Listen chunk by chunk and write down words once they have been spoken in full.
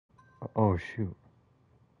Oh shoot.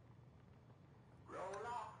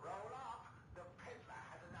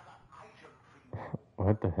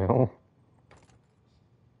 What the hell?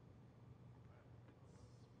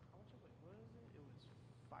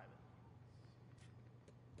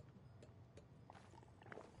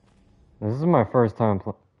 This is my first time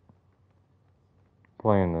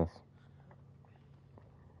playing this.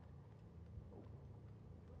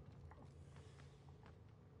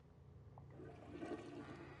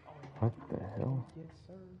 What the hell?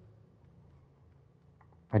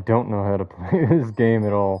 I don't know how to play this game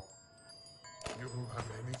at all. You don't have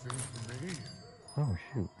anything for me. Oh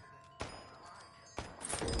shoot.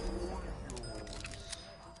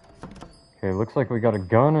 Okay, looks like we got a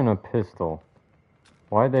gun and a pistol.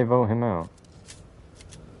 Why'd they vote him out?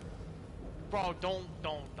 Bro, don't.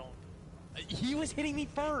 He was hitting me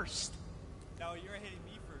first. No, you were hitting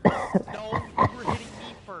me first. No, you were hitting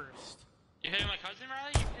me first. You hitting my cousin,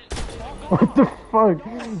 Riley? You hit... What the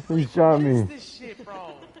fuck? He shot me. What is this shit,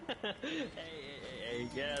 bro? Hey,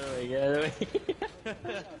 get out of the way, get out of the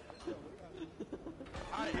way.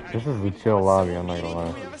 This is a chill lobby, I'm not gonna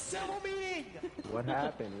lie. We have a civil meeting! What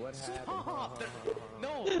happened? What happened? Stop!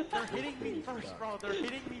 No, they're hitting me first, bro. They're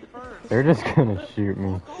hitting me first. They're just gonna shoot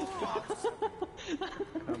me.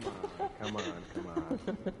 Come on.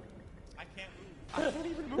 I can't move. I can't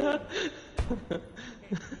even move.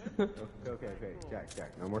 Okay.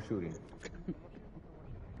 Jack. No more shooting.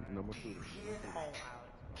 No more shooting.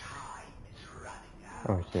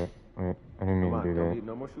 Oh shit. Wait, I didn't mean to do that.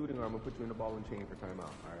 No more shooting or I'm gonna put you in the ball and chain for timeout,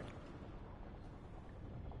 alright?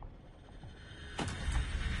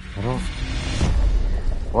 I don't...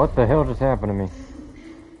 What the hell just happened to me?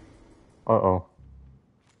 Uh-oh.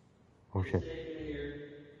 Oh shit.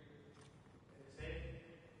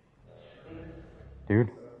 Dude.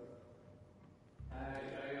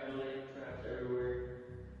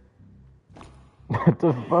 What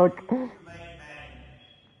the fuck?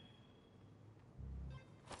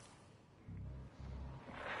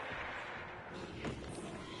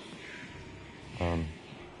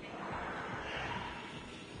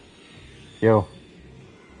 Yo.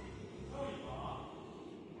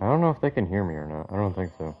 I don't know if they can hear me or not. I don't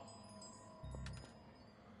think so.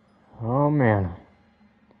 Oh man.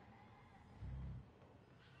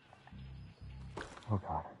 Oh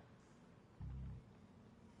god.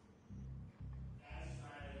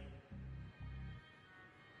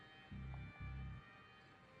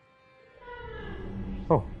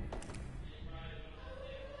 Oh.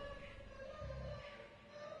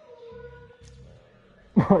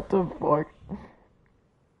 What the fuck?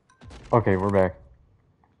 Okay, we're back.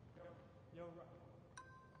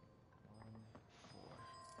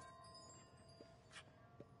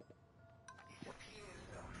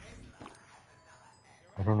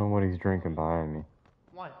 I don't know what he's drinking behind me.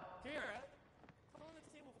 What? Here, come on the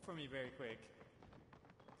table for me very quick.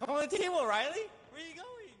 Come on the table, Riley. Where are you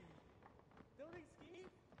going? Don't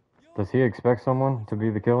escape. Yo, Does he expect someone to be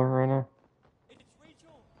the killer right now? it's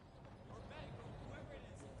Rachel or Meg or whoever it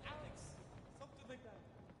is. Alex, something like that.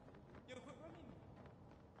 Yo, quit running.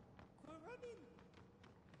 Quit running.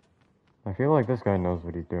 I feel like this guy knows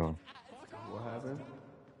what he's doing. What happened?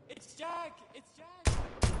 It's Jack. It's Jack.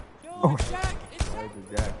 Yo, Oh, it's Jack. It's Why Jack. is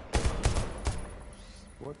it Jack?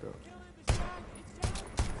 What the? Kill him. It's Jack.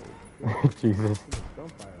 It's Jack. Jesus.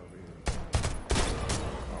 Gunfire over here.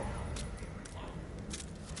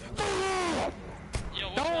 Yo,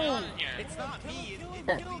 what's going on in here? It's not me.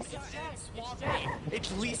 It's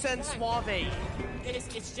It's Lisa and Suave.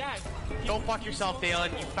 It's Jack. Don't fuck yourself,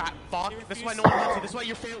 Dalen, you fat fuck. This is why no one loves you. This is why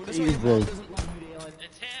your family. This is why your mom Jesus. doesn't love you, Dalen.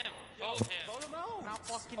 It's him. Vote him. Vote him out. Not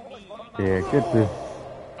fucking me. Yeah, get this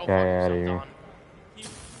Go guy fuck out of yourself, here. Don. He's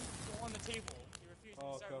on the table. He refused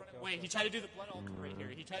to start running. Wait, he tried to do the blood altar right here.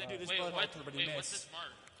 He tried to do this blood altar, but he what's missed. this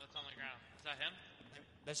mark that's on the ground? Is that him?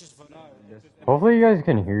 That's just fun. Hopefully you guys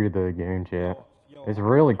can hear the game chat. It's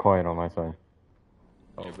really quiet on my side.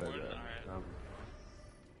 Oh, Alright.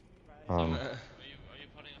 Um, Are you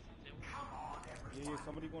putting us on the table? Yeah,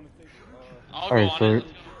 somebody going to take I'll go Alright, on so it. Let's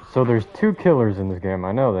go. so there's 2 killers in this game,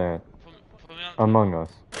 I know that. Put me on. Among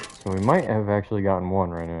Us. So we might have actually gotten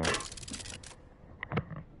one right now.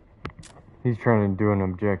 He's trying to do an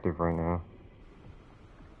objective right now.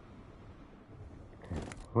 Okay,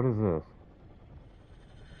 what is this?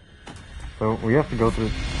 So we have to go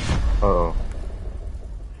through... Uh-oh.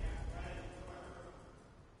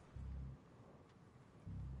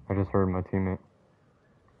 I just heard my teammate.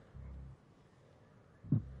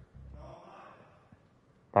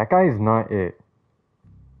 That guy's not it.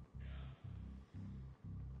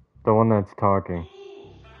 The one that's talking.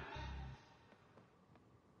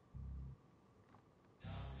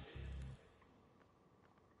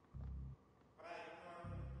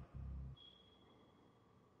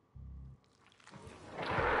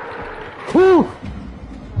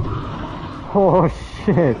 Oh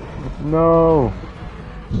shit! No!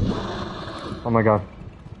 Oh my god.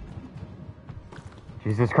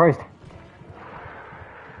 Jesus Christ!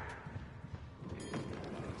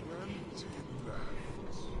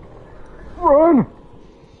 Run!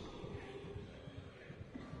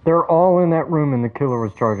 They're all in that room and the killer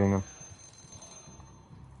was charging them.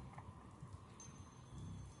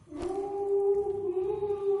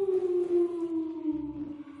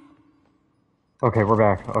 Okay, we're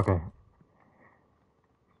back. Okay.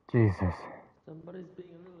 Jesus. Somebody's being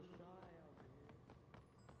a little shy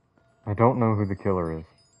out I don't know who the killer is.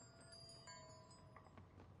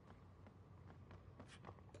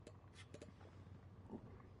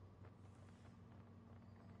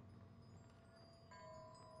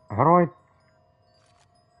 How do I...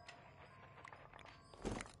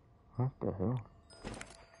 What the hell?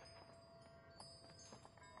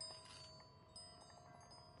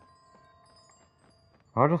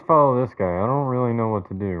 I'll just follow this guy. I don't really know what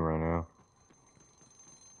to do right now.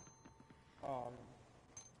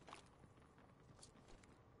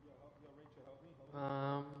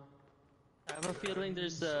 I have a feeling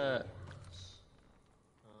there's a...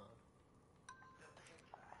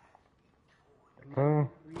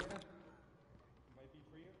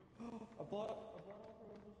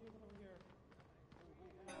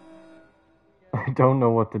 I don't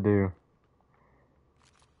know what to do.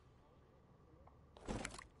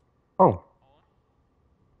 Oh.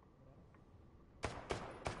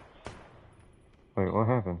 Wait, what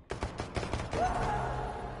happened?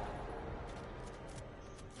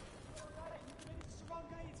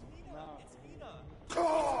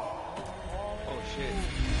 Oh shit.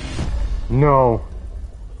 No.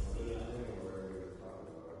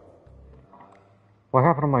 What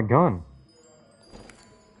happened to my gun?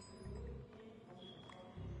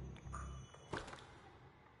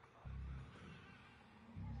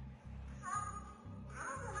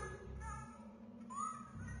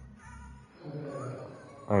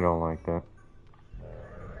 I don't like that.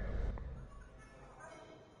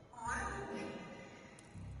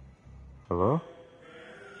 Hello?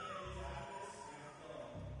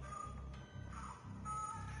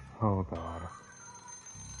 Oh god.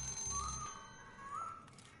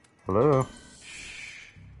 Hello?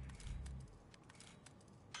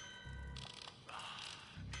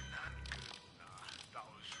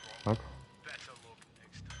 What?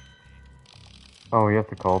 Oh, we have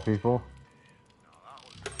to call people?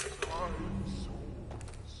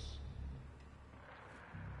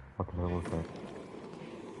 What the hell was that?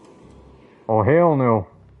 Oh, hell no!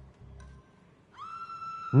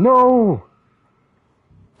 No!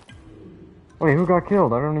 Wait, who got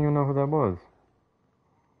killed? I don't even know who that was.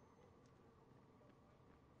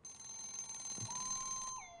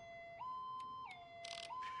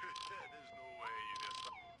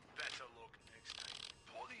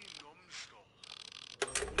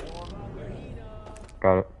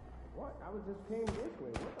 Got it. What? I was just came this way.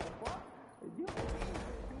 What the fuck?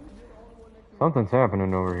 Something's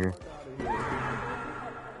happening over here.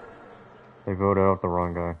 They voted out the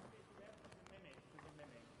wrong guy.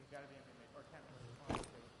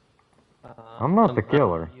 I'm not the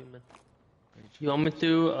killer. You want me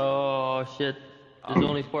to? Oh shit. There's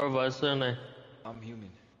only 4 of us, isn't there? I'm human.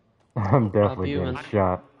 I'm definitely getting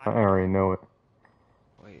shot. I already know it.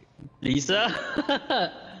 Wait. Lisa?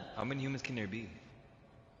 How many humans can there be?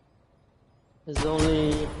 There's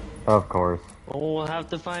only... Of course. Well, we'll have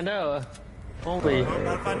to find out. Won't we? We're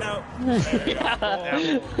gonna find out.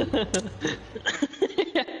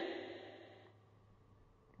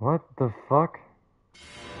 What the fuck?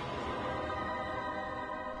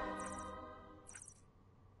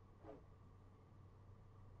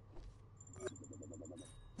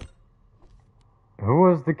 Who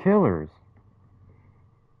was the killers?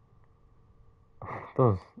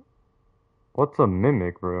 Those... What's a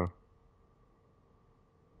mimic, bro?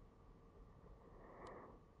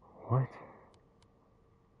 What?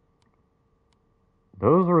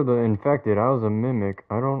 Those were the infected. I was a mimic.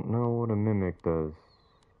 I don't know what a mimic does.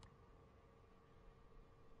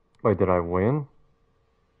 Wait, did I win?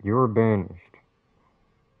 You were banished.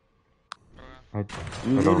 I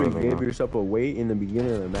You don't even really gave know. yourself away in the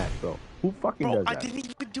beginning of the match, bro. Who fucking Bro, does I that? didn't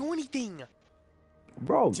even do anything.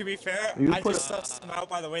 Bro, To be fair, You I put- just saw smile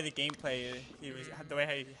by the way the gameplay he was, the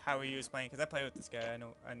way how he was playing, because I play with this guy. I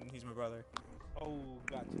know, and he's my brother. Oh,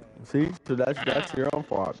 gotcha. see? So that's your own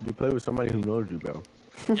fault. You play with somebody who knows you, bro.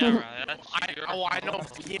 Yeah, right. That's your I know.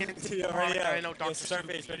 Ready I up. know, Yo, Dr.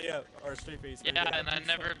 Starface, ready up. Or Straight Face. Yeah, and I've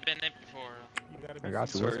never been it before. I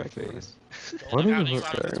got you. Sorry, What's that? face. What Look, is I it? was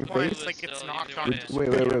Certain playing face? with Like, it's still not either Dr.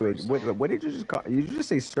 way. Wait, what did you just call? Did you just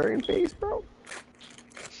say certain face, bro?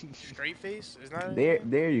 Straight face? Isn't that?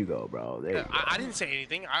 There you go, bro. There you go. I didn't say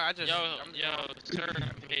anything. I just. Yo, sir,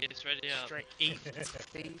 face, ready up. Straight eight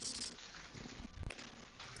face.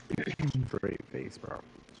 Straight face, bro.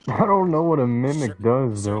 I don't know what a mimic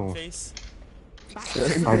does, though. Face.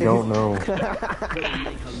 I don't know.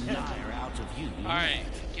 Alright,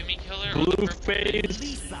 give me killer Blue or purple. face.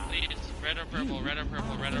 Please. Red or purple, red or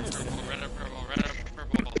purple, red or purple, red or purple, red or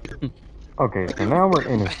purple. Okay, so now we're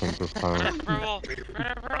innocent this Red time. or purple, red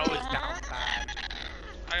or Bro, purple. it's down bad.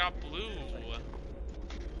 I got blue.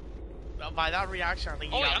 By that reaction, I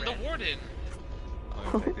think you Oh, wait, got I'm red. the warden.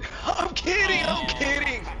 I'm kidding, I'm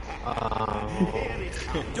kidding!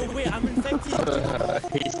 Yo, wait, I'm infected.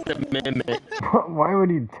 He's the mimic. Why would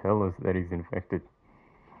he tell us that he's infected?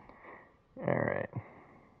 Alright.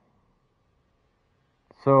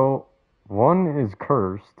 So, one is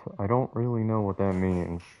cursed. I don't really know what that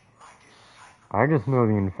means. I just know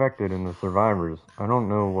the infected and the survivors. I don't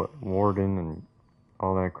know what warden and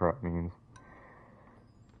all that crap means.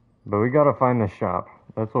 But we gotta find the shop.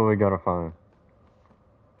 That's what we gotta find.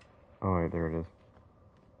 Oh wait, there it is.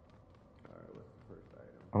 Alright, what's the first item?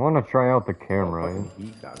 I wanna try out the camera. Oh, fucking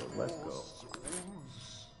heat goggles. Let's go.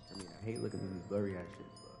 I mean, I hate looking at these blurry ass shit,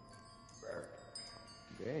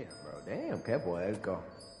 but. Damn, bro. Damn, careful. Let's go.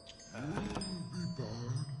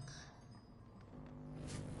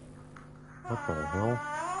 What the hell?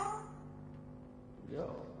 Yo.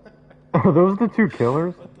 Are those the two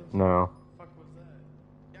killers? No. Fuck was that?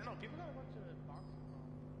 Yeah, no, people got a bunch of boxes.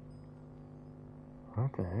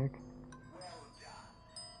 What the heck?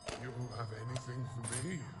 You have anything for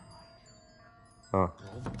me? Oh.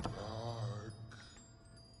 Come back.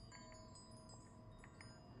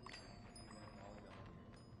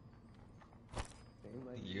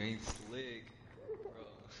 You ain't slick, bro.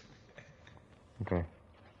 Okay.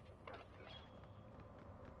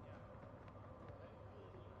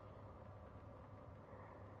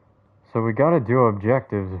 So we gotta do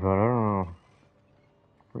objectives, but I don't know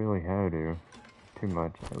really how to. Too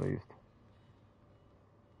much, at least.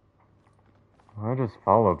 I just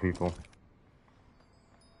follow people.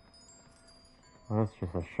 Well, that's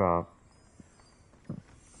just a shop.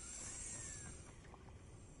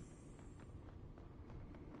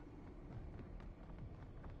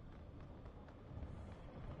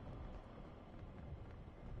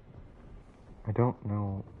 I don't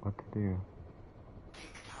know what to do.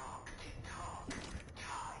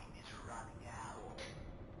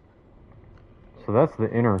 So that's the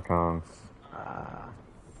intercom.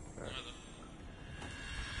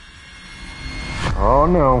 Oh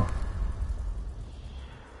no.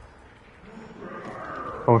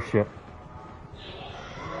 Oh shit.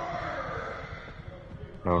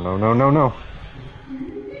 No, no, no, no, no.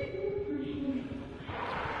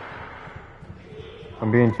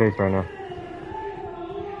 I'm being chased right now.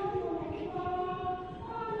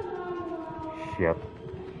 Shit.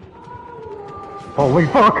 Holy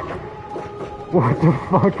fuck! What the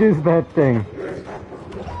fuck is that thing?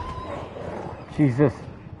 Jesus.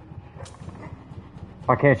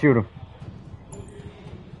 I can't shoot him.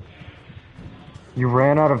 You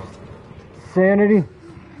ran out of sanity?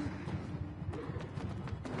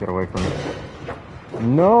 Get away from me.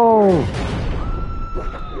 No!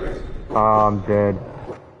 I'm dead.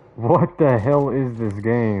 What the hell is this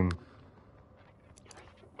game?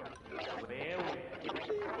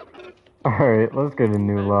 Alright, let's get a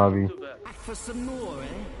new lobby. For some more, eh?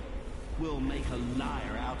 We'll make a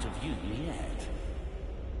liar out of you yet.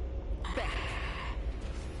 Back.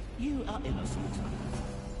 You are innocent.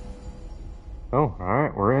 Oh,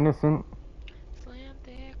 alright, we're innocent.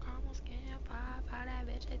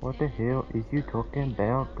 What the hell is you talking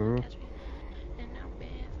about, girl?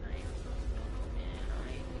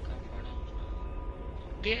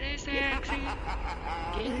 Get it sexy.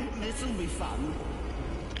 This'll be fun.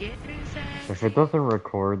 Get it sexy. If it doesn't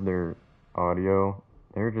record their audio,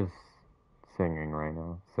 they're just singing right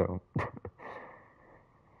now, so.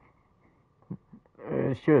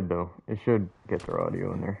 It should, though. It should get their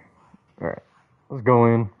audio in there. Alright, let's go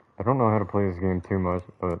in. I don't know how to play this game too much,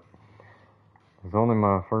 but it's only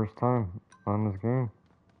my first time on this game.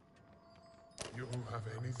 You have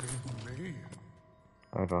anything for me?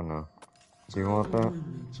 I don't know. Do you want that? We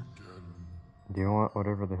meet again. Do you want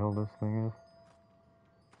whatever the hell this thing is?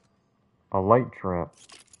 A light trap.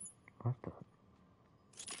 What the?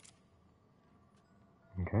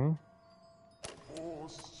 Okay. Poor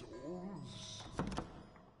souls.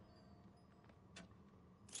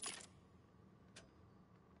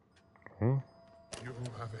 Okay. You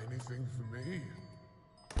have anything for me?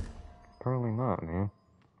 Apparently not, man.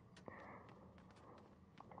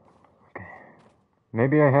 Okay.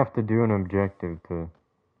 Maybe I have to do an objective to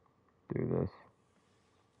do this.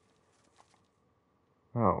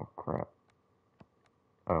 Oh, crap.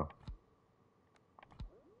 Oh.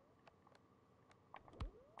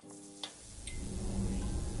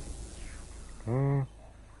 Okay.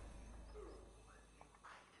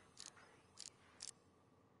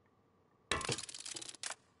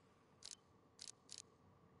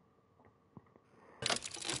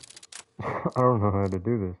 I don't know how to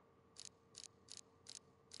do this.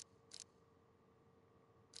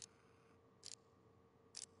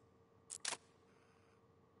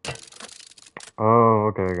 Oh,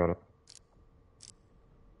 okay, I got it.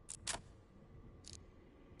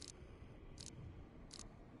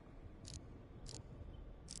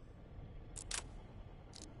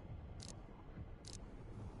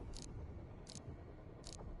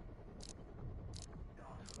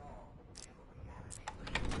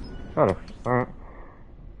 Got it. Alright.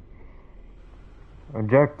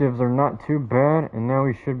 Objectives are not too bad, and now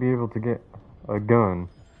we should be able to get a gun.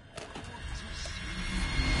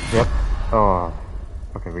 Yep. Oh.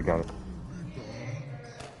 Okay, we got it.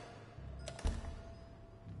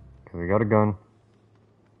 Okay, we got a gun.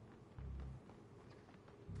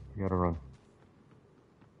 We gotta run.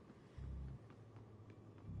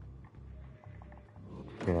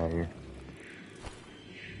 Get out of here.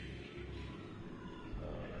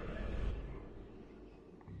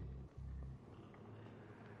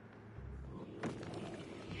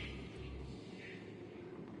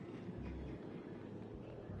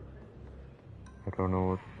 I don't know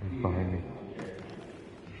what is behind me.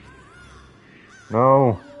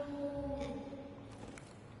 No!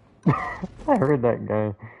 I heard that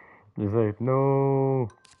guy just say, no!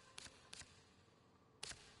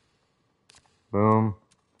 Boom.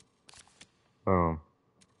 Boom.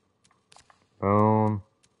 Boom.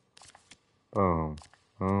 Boom.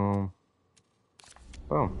 Boom.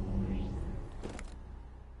 Boom.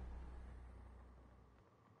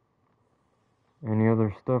 Any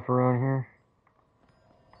other stuff around here?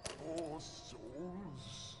 Four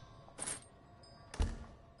souls.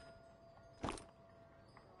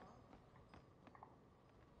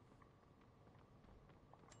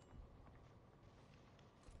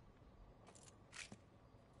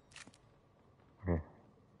 Okay.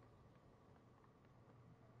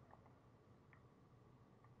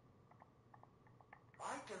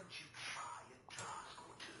 Why don't you try a task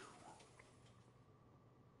or two?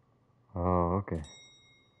 Oh, okay.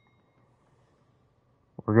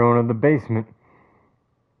 We're going to the basement.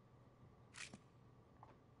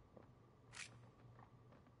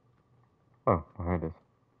 Oh, behind us.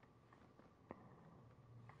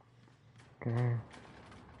 Okay.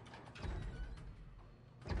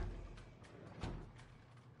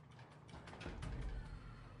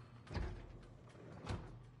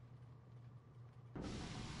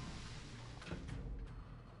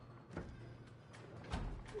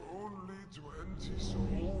 Only 20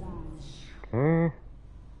 souls. Okay.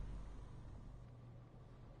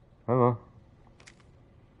 Hello.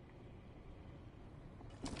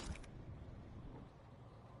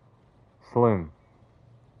 Slim.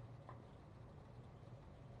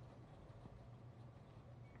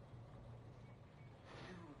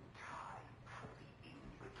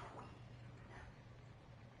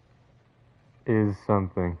 Is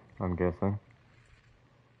something, I'm guessing.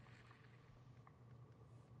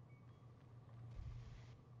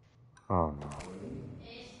 Oh no.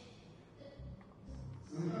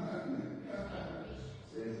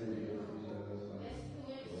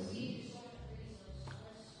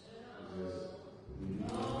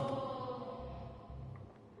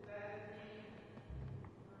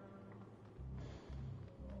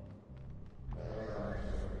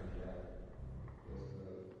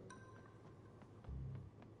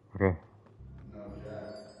 Okay.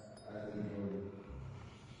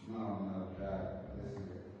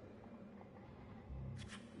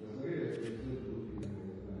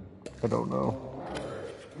 I don't know.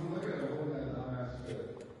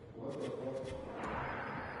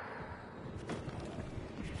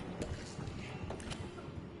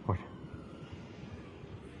 What?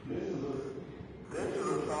 This is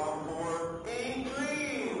a song for In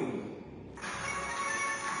Dreams.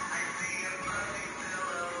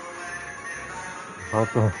 What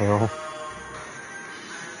the hell?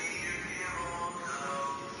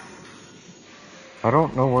 I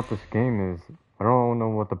don't know what this game is. I don't know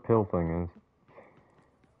what the pill thing is.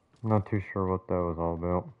 I'm not too sure what that was all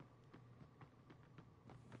about.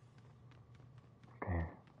 Okay.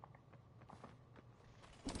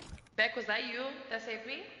 Beck, was that you that saved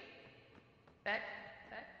me? Beck?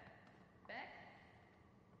 Beck? Beck?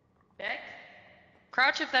 Beck?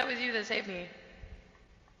 Crouch if that was you that saved me.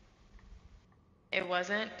 It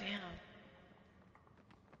wasn't? Damn.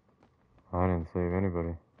 I didn't save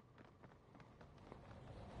anybody.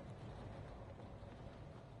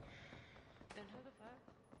 Then who the fuck?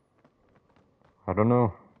 I don't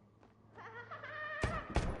know.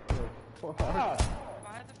 Why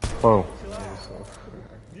the fuck? Oh.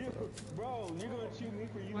 Bro, you're gonna shoot me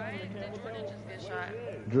for you. Why did Jordan just get shot?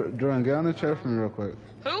 Jordan, get on the chair for me real quick.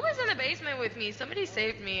 Who was in the basement with me? Somebody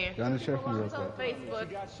saved me. Get on the chair for me real It's on quick. Facebook.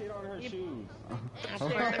 She got shit on her shoes.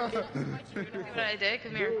 What I did?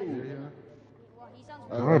 Come here.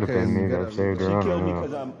 It might have been me that saved her. She I killed don't me know.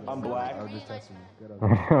 because I'm black. I was just testing you. Get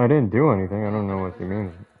up. I didn't do anything. I don't know what she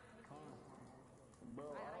means. Bro,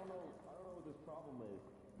 I don't know what this problem is.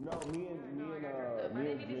 No, me and Dream.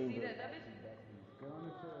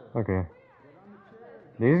 Okay.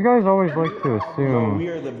 These guys always like to assume we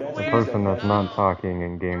are the best the person that's not talking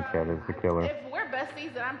in game chat is the killer. If we're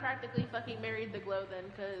besties, then I'm practically fucking married to Glow then,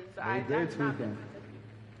 because They're that's not tweaking.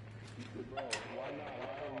 What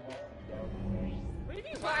do you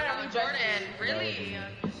mean, Why why not are we Jordan? Really?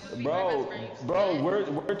 Bro,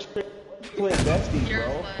 we're split besties,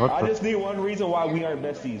 bro. What I the- just need one reason why we aren't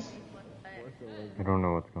besties. I don't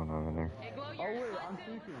know what's going on in there.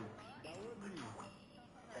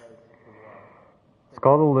 It's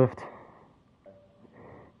called a lift.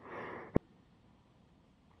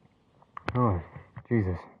 Oh,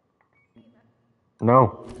 Jesus.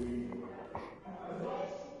 No.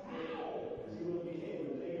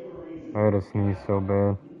 I had to sneeze so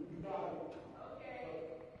bad.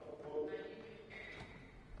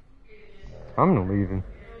 I'm leaving.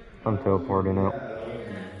 I'm teleporting out.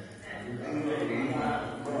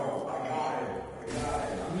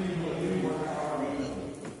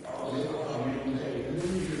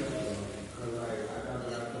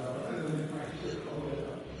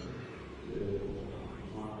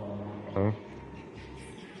 Okay.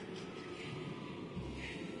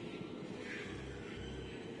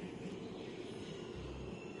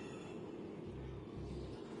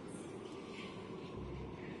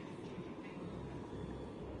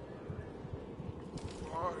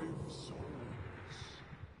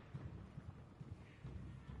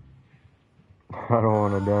 I don't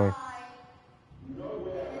want to die.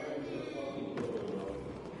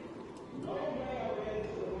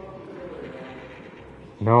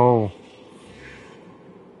 No.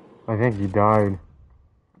 I think he died.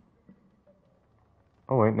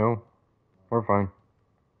 Oh wait, no. We're fine.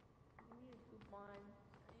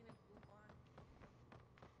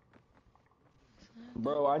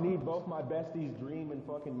 Bro, I need both my besties, Dream and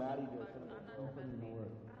fucking Maddie, to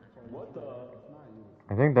what the?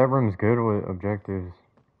 I think that room's good with objectives.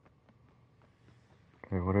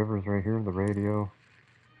 Okay, whatever's right here, the radio.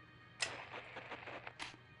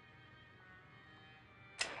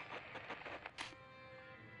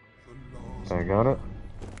 I got it.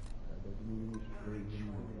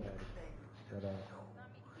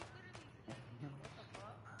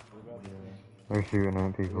 They're shooting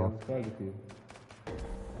at people.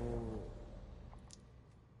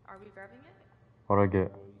 Are we grabbing it? What'd I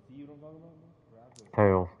get?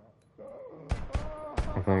 Tails.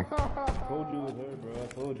 I think. I told you it was her, bro. I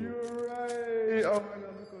told you. You're right. Oh my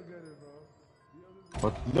God, let's go get it, bro.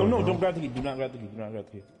 What? No, don't grab the key. Do not grab the key. Do not grab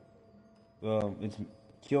the key. It's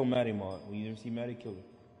kill Maddie mod. When you ever see Maddie, kill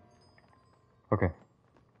her. Okay.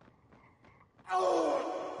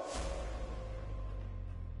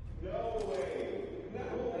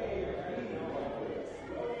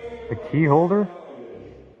 The key holder?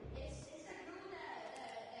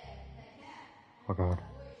 Oh God.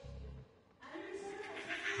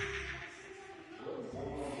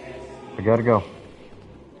 I gotta go.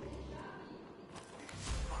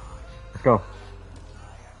 Let's go.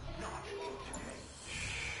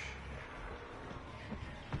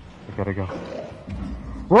 I gotta go.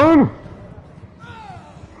 Run!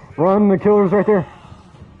 Run, the killer's right there.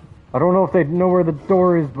 I don't know if they know where the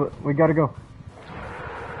door is, but we gotta go.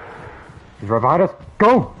 He's right behind us.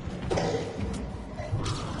 Go!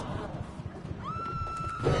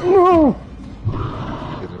 No!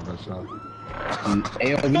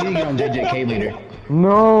 Hey, we need to get on JJK later.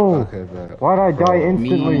 No! Okay, bet. Why'd I die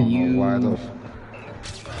instantly? Why the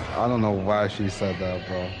I don't know why she said that,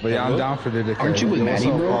 bro. But yeah, I'm down for the JJK. Aren't you with Maddie,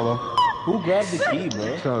 bro? Who grabbed the key,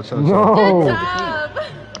 bro? No!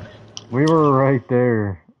 We were right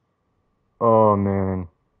there. Oh, man.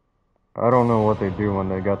 I don't know what they do when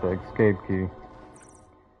they got the escape key.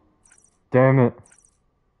 Damn it.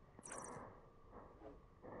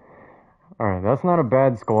 Alright, that's not a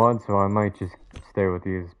bad squad, so I might just stay with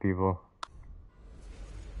these people.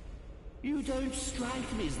 You don't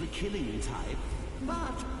strike me as the killing type,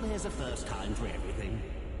 but there's a first time for everything.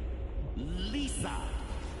 Lisa,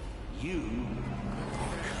 you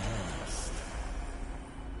cursed.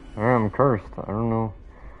 I'm cursed. I don't know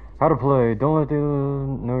how to play. Don't let the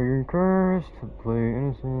know you're cursed. Play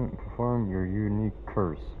innocent. Perform your unique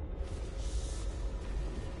curse.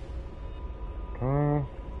 Okay.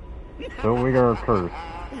 So we are cursed.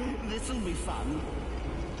 This'll be fun.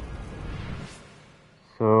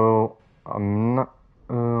 So I'm not.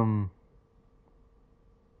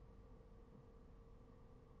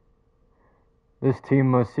 This team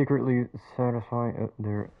must secretly satisfy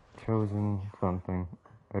their chosen something.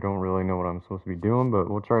 I don't really know what I'm supposed to be doing, but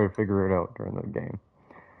we'll try to figure it out during the game.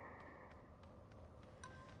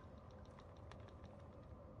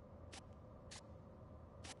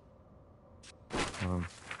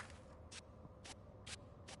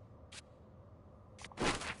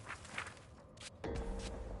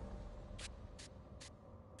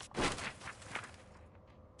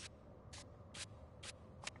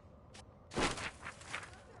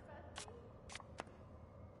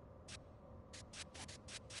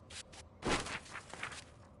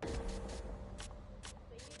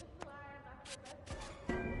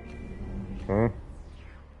 Okay.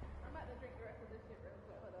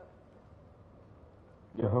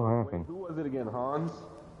 What the hell happened? Who was it again, Hans?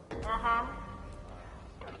 Uh-huh.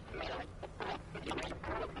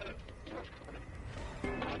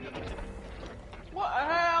 What the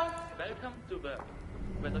hell? Welcome to the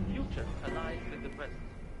where the future collides with the present.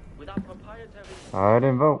 Without proprietary. I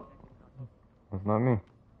didn't vote. That's not me.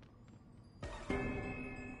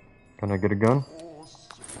 Can I get a gun?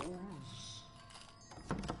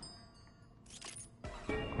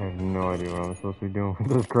 I have no idea what I'm supposed to be doing with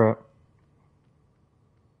this crap.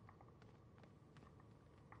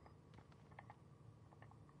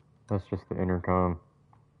 That's just the intercom.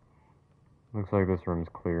 Looks like this room's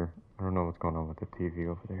clear. I don't know what's going on with the TV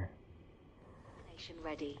over there. Decontamination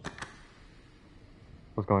ready.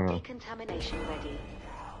 What's going on? Decontamination ready.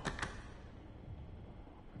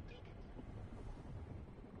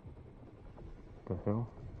 The hell?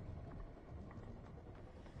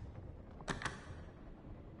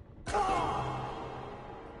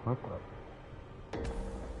 What the?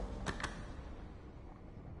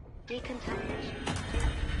 Decontamination.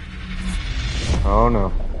 Oh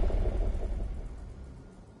no.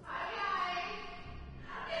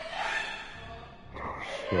 Oh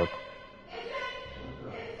shit.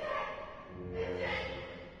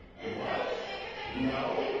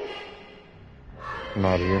 I'm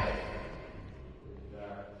out of here.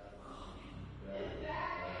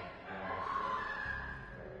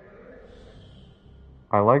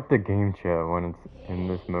 I like the game chat when it's in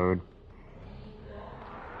this mode.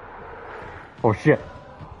 Oh shit.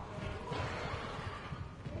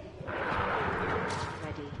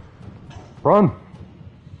 Ready. Run!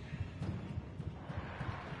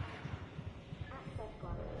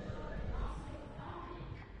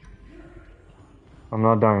 I'm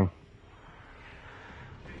not dying.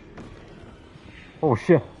 Oh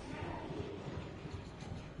shit.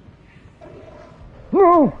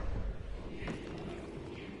 No!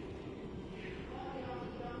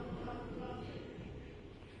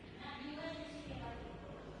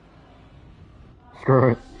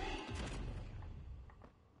 Screw it.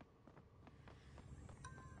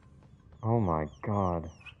 Oh my god.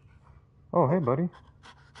 Oh, hey buddy.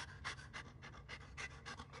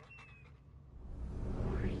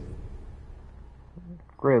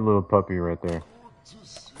 Great little puppy right there.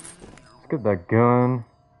 Let's get that gun.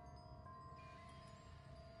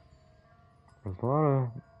 There's a lot of...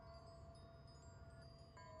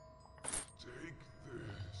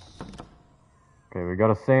 Okay, we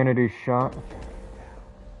got a sanity shot.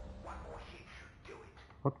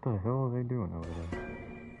 What the hell are they doing over there?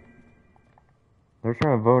 They're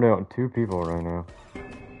trying to vote out 2 people right now.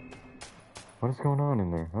 What is going on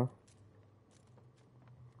in there, huh?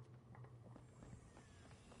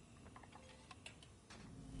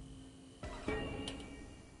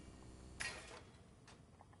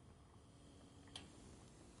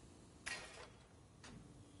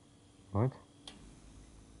 What?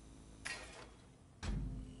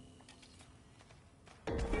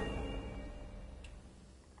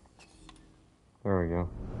 There we go.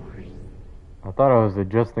 I thought I was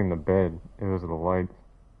adjusting the bed. It was the lights.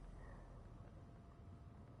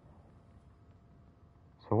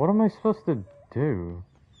 So what am I supposed to do?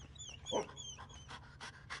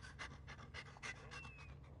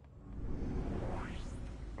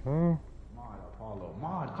 Okay. Mod, Apollo.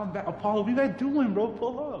 Mod, come back. Apollo, what you guys doing, bro?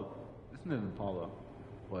 Pull up. This isn't Apollo.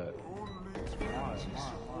 What?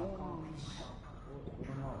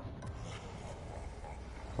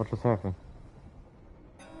 What just happened?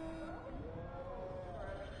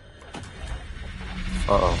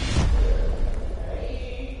 Uh-oh.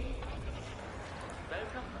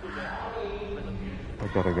 I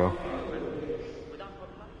gotta go.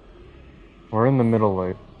 We're in the middle,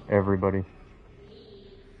 like, everybody.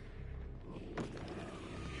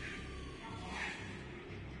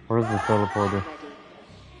 Where's the teleporter?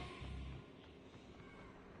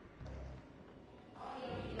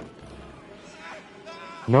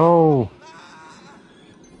 No!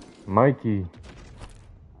 Mikey.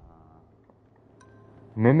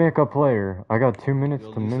 Mimic a player. I got 2 minutes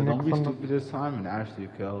to mimic Don't be someone. stupid this time and actually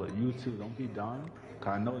kill it. You too, don't be dumb. Cause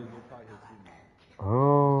I know you'll probably hit you now.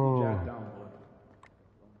 Oh. Jack down, boy.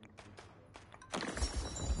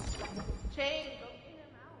 Chain, go get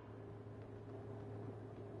him out.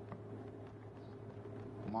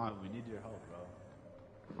 Come on, we need your help, bro.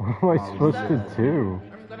 What am I supposed to do?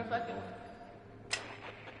 I'm gonna fucking.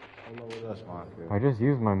 Hello with us, man. I just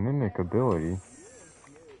used my mimic ability.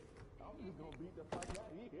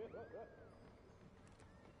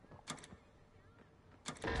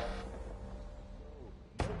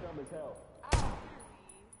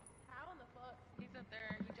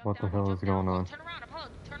 What the hell is going on? Turn around, Apollo,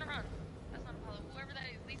 turn around. That's not Apollo. Whoever that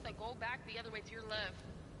is, Lisa, go back the other way to your left.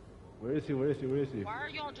 Where is he? Where is he? Where is he? Why are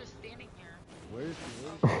y'all just standing here? Where is he?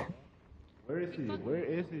 Where is he? Where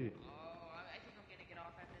is he? Oh, I think I'm gonna get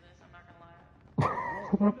off after this. I'm not gonna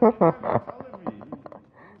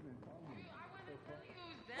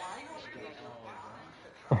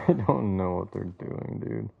lie. I don't know what they're doing,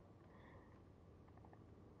 dude.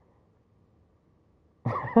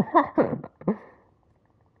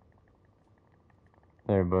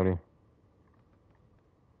 There, buddy.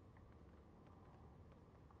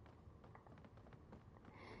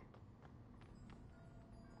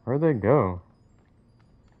 Where'd they go?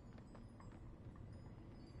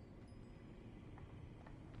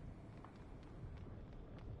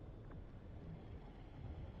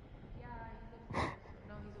 No, he's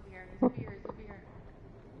over here. He's over here. He's over here.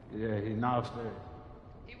 Yeah, he's not upstairs.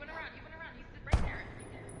 He went around. He went around. He's right there.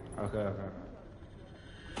 Right there. Okay.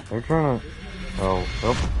 They're trying to... Oh.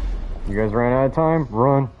 You guys ran out of time?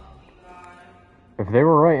 Run. If they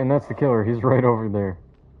were right and that's the killer, he's right over there.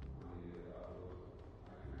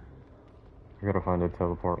 I gotta find a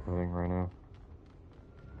teleport thing right now.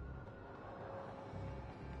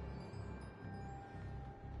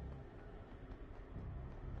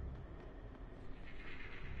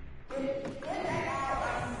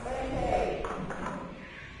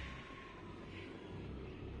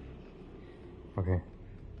 Okay.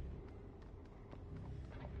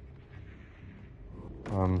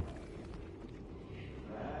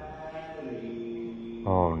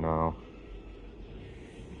 Oh no.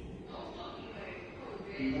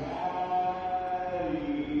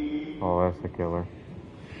 Oh, that's the killer.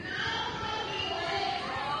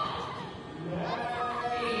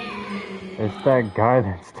 It's that guy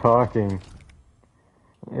that's talking.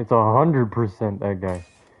 It's 100% that guy.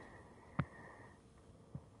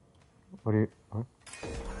 What?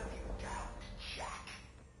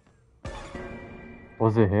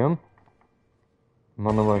 Was it him? I'm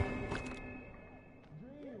on the way.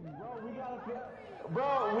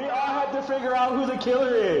 Bro, we all have to figure out who the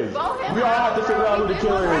killer is. We all have to figure out who the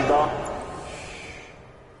killer is, dog.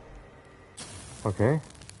 Okay.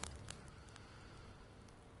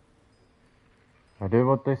 I did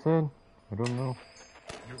what they said. I don't know.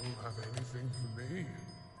 You don't have anything for me.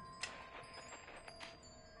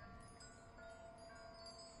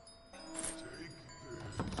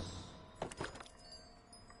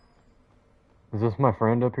 Is this my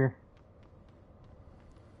friend up here?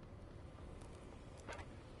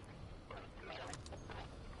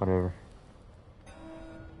 Whatever.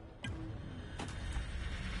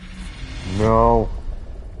 No.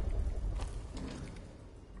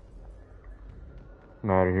 I'm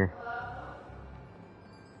out of here.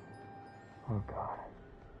 Oh God.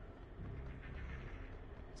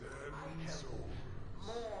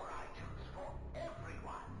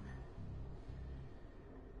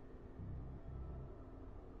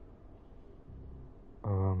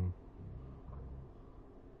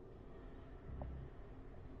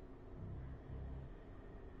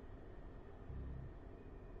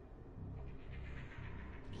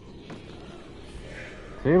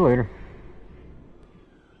 See you later.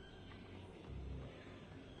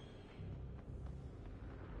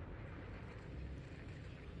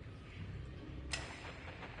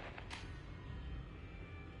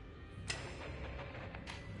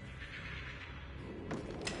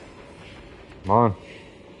 Come on.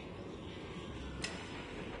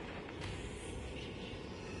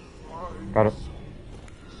 Got it.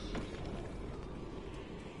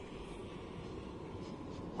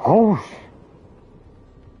 Oh,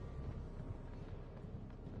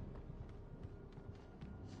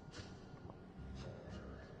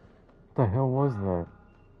 What the hell was that?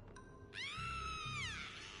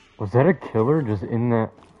 Was that a killer just in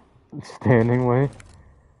that standing way?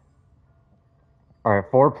 Alright,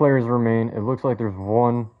 4 players remain. It looks like there's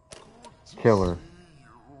 1 killer.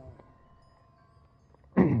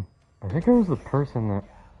 I think it was the person that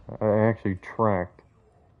I actually tracked.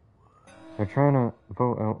 They're trying to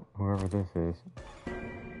vote out whoever this is.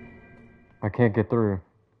 I can't get through.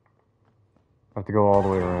 I have to go all the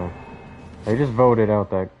way around. They just voted out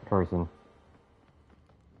that person.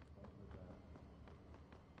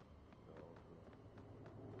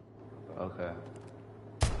 Okay.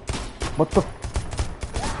 What the?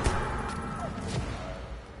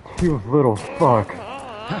 You little fuck.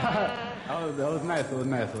 that was nice. It was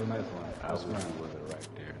nice. It was a nice one. I was with it right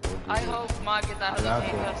there. I hope Ma gets out of the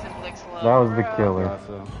handcuffs and flicks low. That was the killer.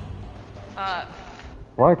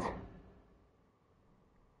 What?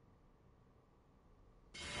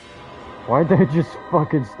 Why'd they just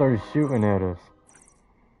fucking start shooting at us?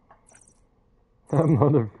 That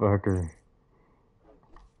motherfucker.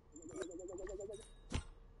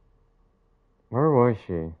 Where was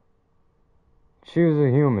she? She was a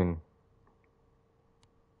human.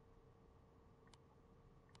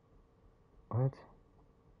 What?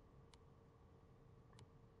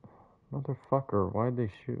 Motherfucker, why'd they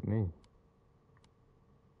shoot me?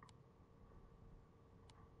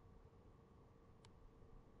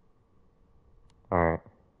 Alright.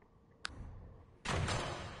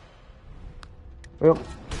 Well.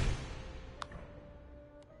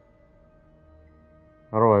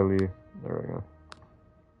 How do I leave? There we go.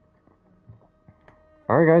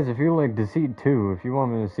 Alright guys, if you like Deceit 2, if you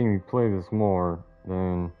want me to see me play this more,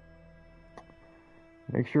 then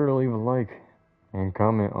make sure to leave a like and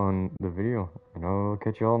comment on the video. And I'll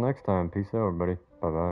catch you all next time. Peace out, everybody. Bye-bye.